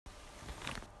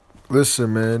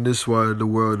Listen, man, this is why the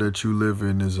world that you live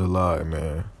in is a lie,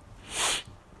 man.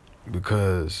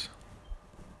 Because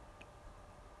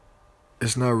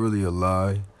it's not really a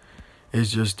lie.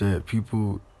 It's just that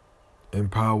people in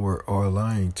power are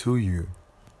lying to you.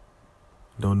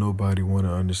 Don't nobody want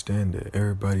to understand that.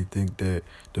 Everybody think that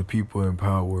the people in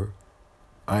power,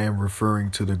 I am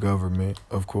referring to the government,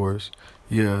 of course.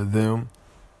 Yeah, them,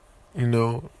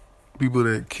 people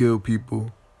that kill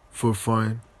people for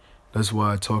fun. That's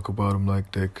why I talk about them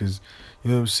like that, because, you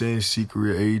know what I'm saying,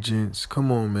 secret agents.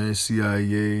 Come on, man,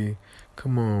 CIA.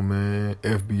 Come on, man,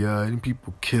 FBI. Them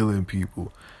people killing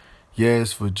people.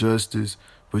 Yes, for justice,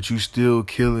 but you still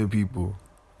killing people.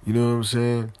 You know what I'm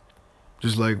saying?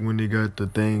 Just like when they got the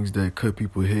things that cut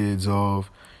people's heads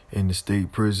off in the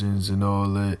state prisons and all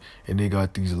that, and they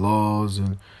got these laws,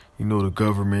 and, the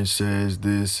government says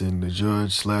this, and the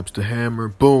judge slaps the hammer,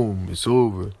 boom, it's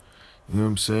over. You know what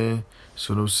I'm saying? That's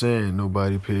what I'm saying.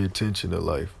 Nobody pay attention to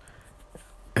life.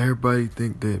 Everybody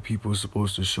think that people are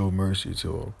supposed to show mercy to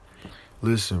them.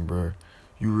 Listen, bro,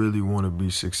 you really want to be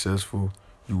successful,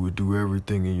 you would do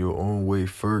everything in your own way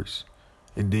first,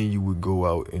 and then you would go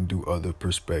out and do other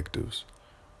perspectives.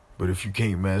 But if you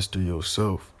can't master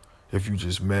yourself, if you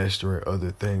just mastering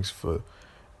other things for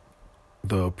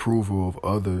the approval of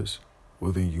others,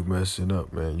 well, then you messing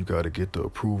up, man. You got to get the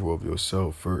approval of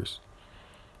yourself first.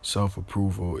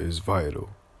 Self-approval is vital.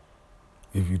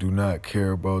 If you do not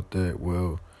care about that,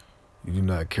 well, you do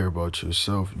not care about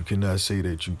yourself. You cannot say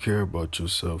that you care about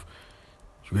yourself.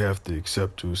 You have to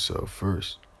accept yourself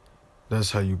first.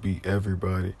 That's how you beat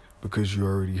everybody, because you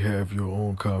already have your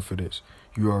own confidence.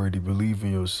 You already believe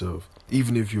in yourself.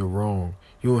 Even if you're wrong,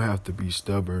 you don't have to be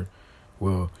stubborn.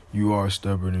 Well, you are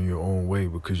stubborn in your own way,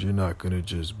 because you're not going to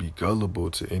just be gullible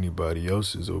to anybody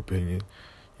else's opinion.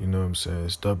 You know what I'm saying?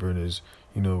 Stubborn is,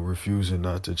 refusing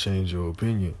not to change your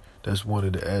opinion. That's one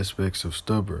of the aspects of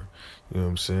stubborn. You know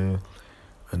what I'm saying?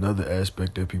 Another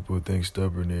aspect that people think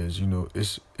stubborn is,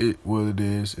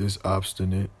 it's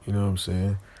obstinate. You know what I'm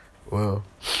saying? Well,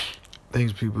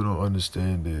 things people don't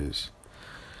understand is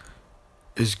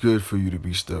it's good for you to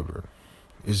be stubborn.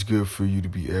 It's good for you to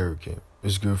be arrogant.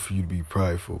 It's good for you to be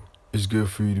prideful. It's good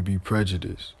for you to be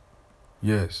prejudiced.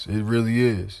 Yes, it really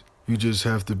is. You just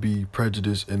have to be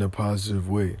prejudiced in a positive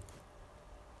way.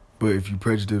 But if you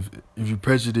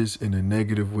prejudice in a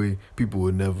negative way, people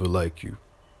will never like you.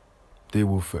 They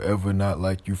will forever not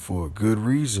like you for a good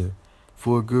reason.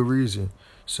 For a good reason.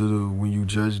 So that when you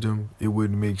judge them, it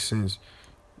wouldn't make sense.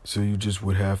 So you just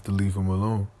would have to leave them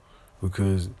alone.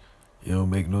 Because it don't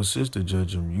make no sense to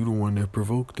judge them. You the one that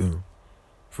provoked them.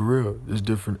 For real. There's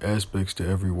different aspects to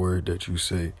every word that you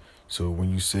say. So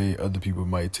when you say, other people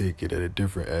might take it at a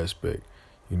different aspect,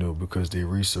 because they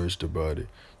researched about it.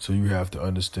 So you have to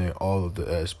understand all of the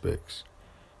aspects.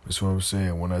 That's what I'm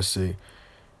saying. When I say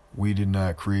we did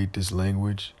not create this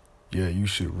language, yeah, you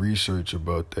should research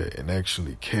about that and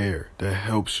actually care. That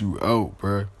helps you out,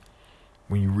 bruh.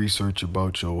 When you research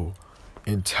about your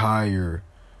entire,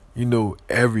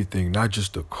 everything, not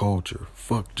just the culture.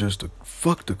 Fuck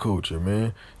the culture,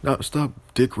 man. Now stop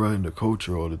dick riding the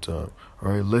culture all the time.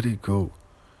 All right, let it go.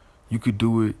 You could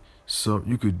do it.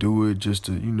 You could do it just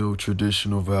to,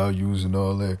 traditional values and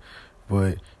all that,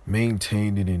 but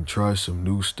maintain it and try some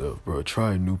new stuff, bro.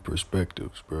 Try new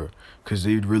perspectives, bro, because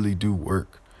they really do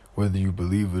work. Whether you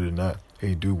believe it or not,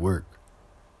 they do work,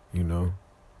 But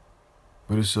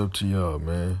it's up to y'all,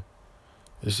 man.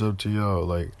 It's up to y'all.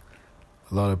 Like,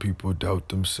 a lot of people doubt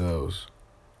themselves.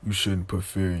 You shouldn't put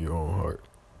fear in your own heart.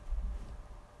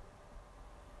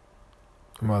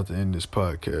 I'm about to end this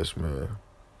podcast, man.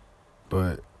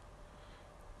 But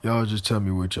y'all just tell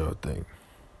me what y'all think.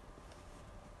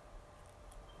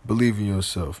 Believe in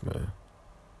yourself, man.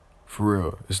 For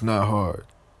real, it's not hard.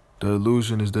 The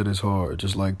illusion is that it's hard,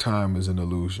 just like time is an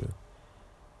illusion.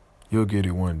 You'll get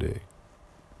it one day.